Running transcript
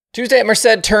Tuesday at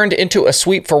Merced turned into a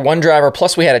sweep for one driver,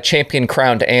 plus we had a champion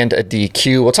crowned and a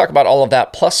DQ. We'll talk about all of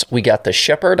that, plus we got the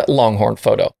Shepherd Longhorn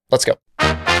photo. Let's go.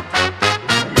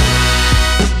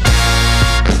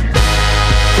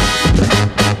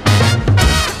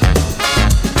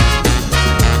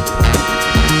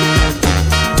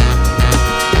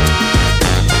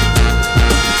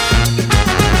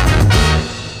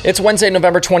 It's Wednesday,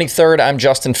 November 23rd. I'm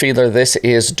Justin Fiedler. This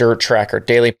is Dirt Tracker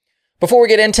Daily. Before we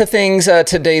get into things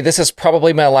today, this is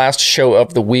probably my last show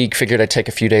of the week. Figured I'd take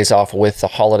a few days off with the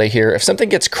holiday here. If something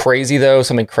gets crazy, though,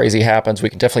 something crazy happens,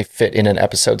 we can definitely fit in an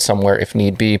episode somewhere if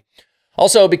need be.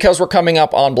 Also, because we're coming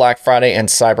up on Black Friday and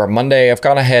Cyber Monday, I've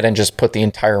gone ahead and just put the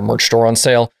entire merch store on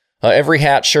sale. Every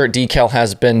hat, shirt, decal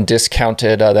has been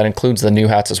discounted. That includes the new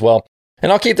hats as well.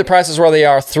 And I'll keep the prices where they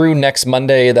are through next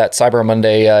Monday, that Cyber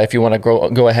Monday, if you want to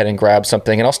go ahead and grab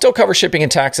something. And I'll still cover shipping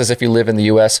and taxes if you live in the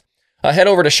U.S. Head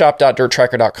over to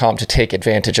shop.dirttracker.com to take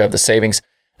advantage of the savings.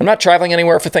 I'm not traveling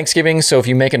anywhere for Thanksgiving, so if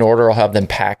you make an order, I'll have them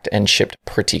packed and shipped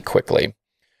pretty quickly.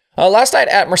 Last night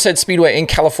at Merced Speedway in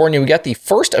California, we got the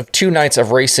first of two nights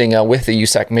of racing with the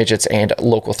USAC Midgets and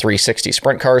Local 360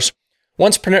 sprint cars.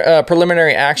 Once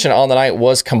preliminary action on the night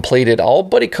was completed, all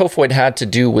Buddy Kofoid had to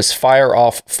do was fire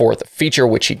off fourth feature,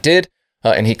 which he did,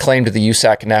 and he claimed the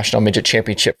USAC National Midget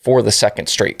Championship for the second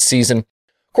straight season.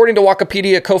 According to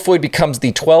Wikipedia, Kofoid becomes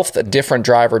the 12th different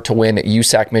driver to win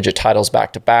USAC Midget titles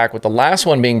back-to-back, with the last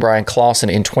one being Brian Clausen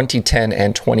in 2010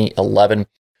 and 2011.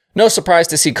 No surprise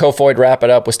to see Kofoid wrap it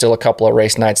up with still a couple of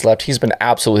race nights left. He's been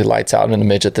absolutely lights out in the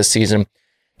Midget this season.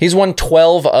 He's won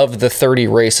 12 of the 30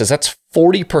 races. That's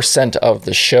 40% of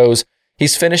the shows.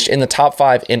 He's finished in the top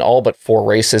 5 in all but 4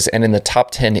 races and in the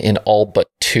top 10 in all but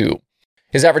 2.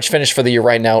 His average finish for the year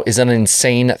right now is an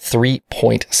insane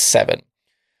 3.7.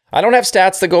 I don't have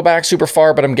stats that go back super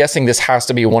far, but I'm guessing this has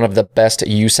to be one of the best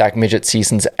USAC Midget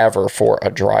seasons ever for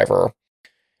a driver.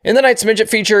 In the night's Midget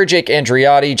feature, Jake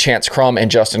Andreotti, Chance Crum,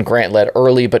 and Justin Grant led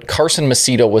early, but Carson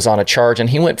Macedo was on a charge,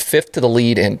 and he went 5th to the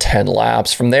lead in 10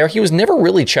 laps. From there, he was never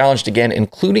really challenged again,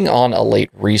 including on a late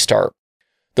restart.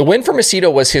 The win for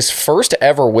Macedo was his first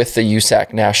ever with the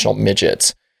USAC National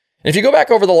Midgets. And if you go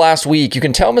back over the last week, you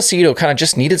can tell Macedo kind of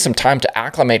just needed some time to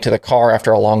acclimate to the car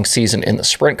after a long season in the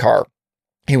sprint car.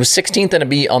 He was 16th in a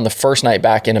B on the first night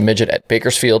back in a Midget at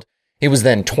Bakersfield. He was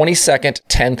then 22nd,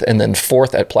 10th, and then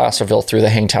 4th at Placerville through the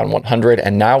Hangtown 100,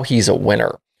 and now he's a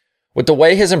winner. With the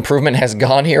way his improvement has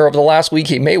gone here over the last week,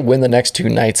 he may win the next 2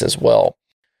 nights as well.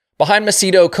 Behind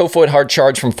Macedo, Kofoid hard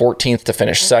charged from 14th to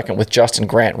finish 2nd, with Justin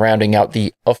Grant rounding out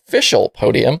the official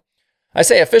podium. I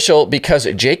say official because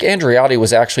Jake Andreotti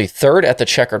was actually 3rd at the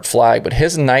checkered flag, but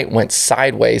his night went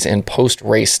sideways in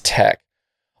post-race tech.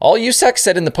 All USAC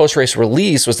said in the post-race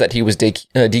release was that he was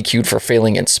DQ'd for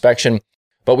failing inspection,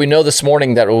 but we know this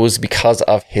morning that it was because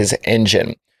of his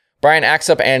engine. Brian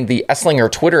Axup and the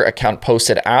Esslinger Twitter account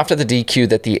posted after the DQ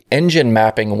that the engine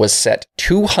mapping was set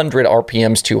 200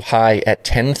 RPMs too high at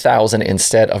 10,000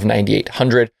 instead of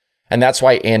 9,800, and that's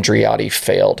why Andreotti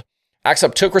failed.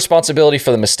 Axup took responsibility for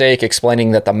the mistake,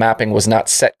 explaining that the mapping was not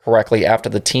set correctly after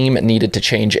the team needed to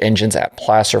change engines at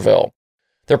Placerville.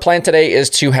 Their plan today is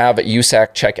to have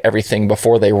USAC check everything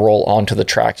before they roll onto the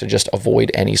track to just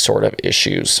avoid any sort of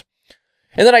issues.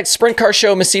 In the night's sprint car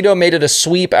show, Macedo made it a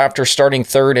sweep after starting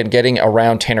 3rd and getting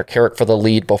around Tanner Carrick for the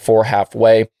lead before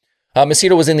halfway.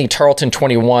 Macedo was in the Tarleton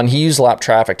 21. He used lap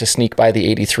traffic to sneak by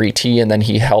the 83T, and then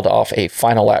he held off a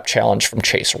final lap challenge from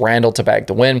Chase Randall to bag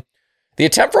the win. The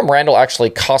attempt from Randall actually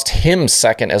cost him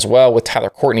 2nd as well, with Tyler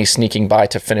Courtney sneaking by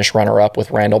to finish runner-up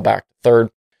with Randall back to 3rd.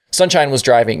 Sunshine was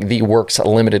driving the Works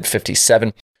Limited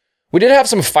 57. We did have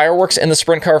some fireworks in the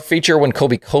sprint car feature when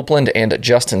Kobe Copeland and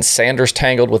Justin Sanders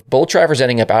tangled, with both drivers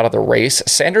ending up out of the race.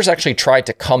 Sanders actually tried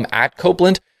to come at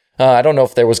Copeland. I don't know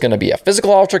if there was going to be a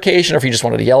physical altercation or if he just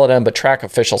wanted to yell at him, but track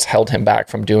officials held him back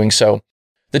from doing so.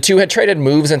 The two had traded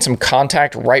moves and some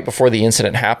contact right before the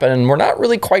incident happened, and we're not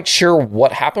really quite sure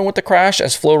what happened with the crash,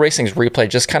 as Flow Racing's replay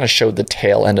just kind of showed the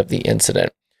tail end of the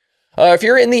incident. If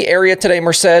you're in the area today,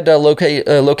 Merced,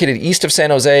 located east of San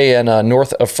Jose and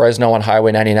north of Fresno on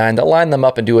Highway 99, they'll line them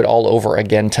up and do it all over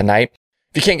again tonight.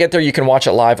 If you can't get there, you can watch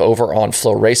it live over on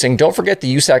Flow Racing. Don't forget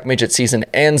the USAC Midget season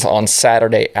ends on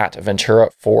Saturday at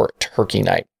Ventura for Turkey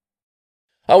Night.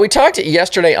 We talked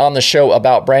yesterday on the show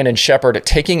about Brandon Shepherd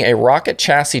taking a rocket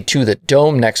chassis to the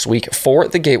Dome next week for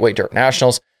the Gateway Dirt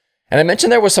Nationals. And I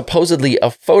mentioned there was supposedly a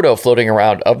photo floating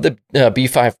around of the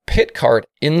B5 pit cart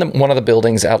in one of the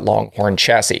buildings at Longhorn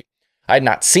Chassis. I had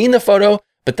not seen the photo,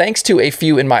 but thanks to a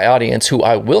few in my audience who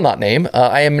I will not name,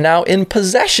 I am now in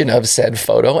possession of said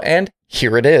photo, and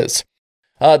here it is.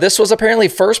 This was apparently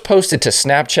first posted to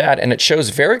Snapchat, and it shows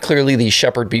very clearly the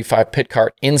Shepherd B5 pit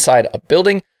cart inside a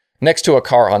building next to a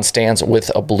car on stands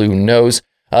with a blue nose.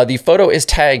 The photo is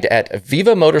tagged at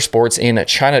Viva Motorsports in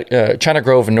China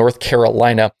Grove, North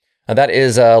Carolina. That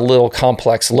is a little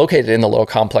complex located in the little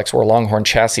complex where Longhorn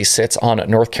Chassis sits on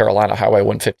North Carolina Highway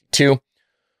 152.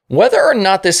 Whether or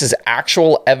not this is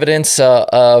actual evidence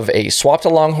of a swap to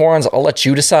Longhorns, I'll let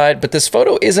you decide, but this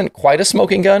photo isn't quite a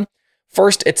smoking gun.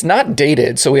 First, it's not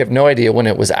dated, so we have no idea when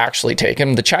it was actually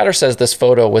taken. The chatter says this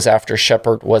photo was after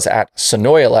Shepherd was at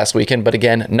Sonoya last weekend, but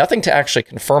again, nothing to actually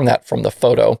confirm that from the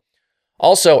photo.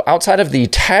 Also, outside of the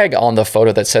tag on the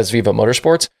photo that says Viva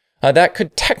Motorsports, that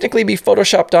could technically be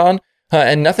photoshopped on,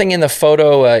 and nothing in the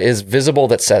photo is visible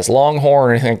that says Longhorn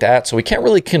or anything like that, so we can't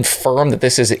really confirm that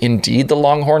this is indeed the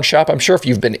Longhorn shop. I'm sure if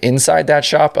you've been inside that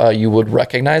shop, you would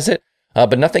recognize it,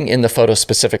 but nothing in the photo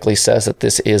specifically says that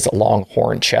this is a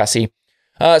Longhorn chassis.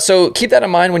 So keep that in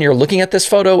mind when you're looking at this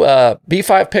photo.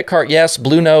 B5 pit cart, yes.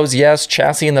 Blue nose, yes.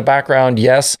 Chassis in the background,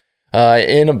 yes.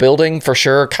 In a building, for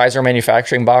sure. Kaiser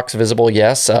manufacturing box visible,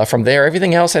 yes. From there,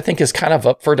 everything else I think is kind of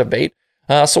up for debate.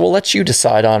 So we'll let you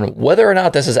decide on whether or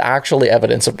not this is actually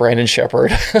evidence of Brandon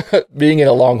Shepherd being in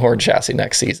a Longhorn chassis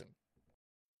next season.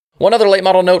 One other late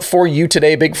model note for you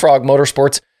today, Big Frog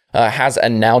Motorsports has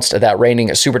announced that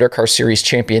reigning Super Dirt Car Series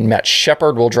champion Matt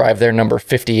Shepherd will drive their number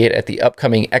 58 at the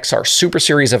upcoming XR Super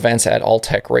Series events at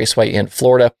Alltech Raceway in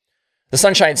Florida. The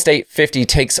Sunshine State 50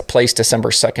 takes place December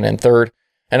 2nd and 3rd.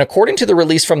 And according to the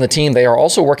release from the team, they are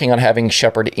also working on having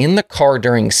Shepherd in the car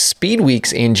during speed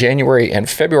weeks in January and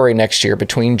February next year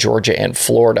between Georgia and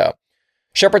Florida.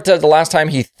 Shepherd said the last time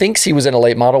he thinks he was in a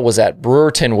late model was at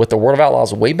Brewerton with the World of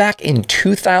Outlaws way back in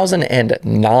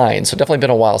 2009. So definitely been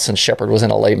a while since Shepherd was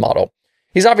in a late model.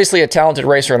 He's obviously a talented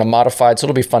racer and a modified, so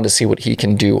it'll be fun to see what he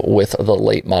can do with the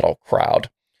late model crowd.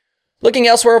 Looking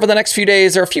elsewhere over the next few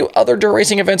days, there are a few other dirt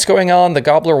racing events going on. The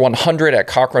Gobbler 100 at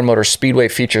Cochran Motor Speedway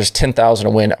features $10,000 to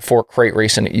win for Crate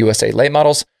Racing USA late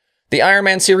models. The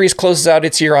Ironman Series closes out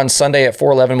its year on Sunday at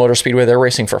 411 Motor Speedway. They're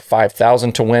racing for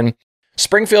 $5,000 to win.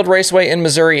 Springfield Raceway in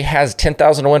Missouri has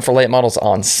 $10,000 to win for late models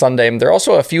on Sunday. There are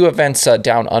also a few events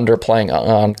down under playing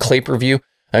on Clay Per-View,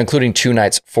 including 2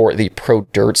 nights for the Pro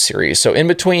Dirt Series. So in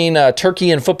between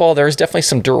turkey and football, there is definitely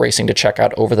some dirt racing to check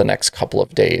out over the next couple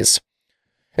of days.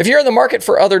 If you're in the market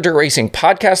for other dirt racing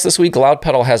podcasts this week, Loud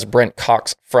Pedal has Brent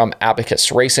Cox from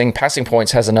Abacus Racing. Passing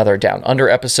Points has another Down Under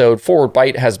episode. Forward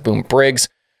Bite has Boom Briggs.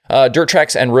 Dirt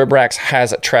Tracks and Rib Racks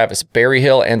has Travis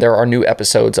Berryhill. And there are new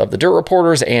episodes of the Dirt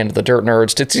Reporters and the Dirt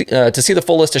Nerds. To see the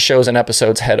full list of shows and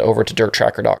episodes, head over to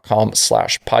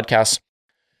dirttracker.com/podcasts.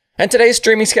 And today's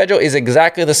streaming schedule is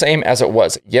exactly the same as it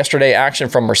was yesterday. Action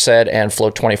from Merced and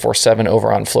Flow 24/7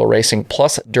 over on Flow Racing,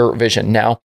 plus Dirt Vision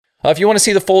Now. If you want to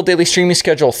see the full daily streaming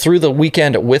schedule through the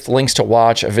weekend with links to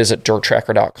watch, visit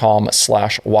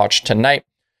dirttracker.com/watch tonight.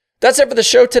 That's it for the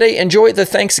show today. Enjoy the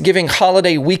Thanksgiving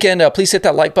holiday weekend. Please hit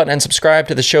that like button and subscribe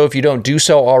to the show if you don't do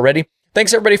so already.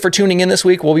 Thanks everybody for tuning in this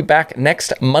week. We'll be back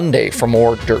next Monday for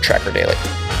more Dirt Tracker Daily.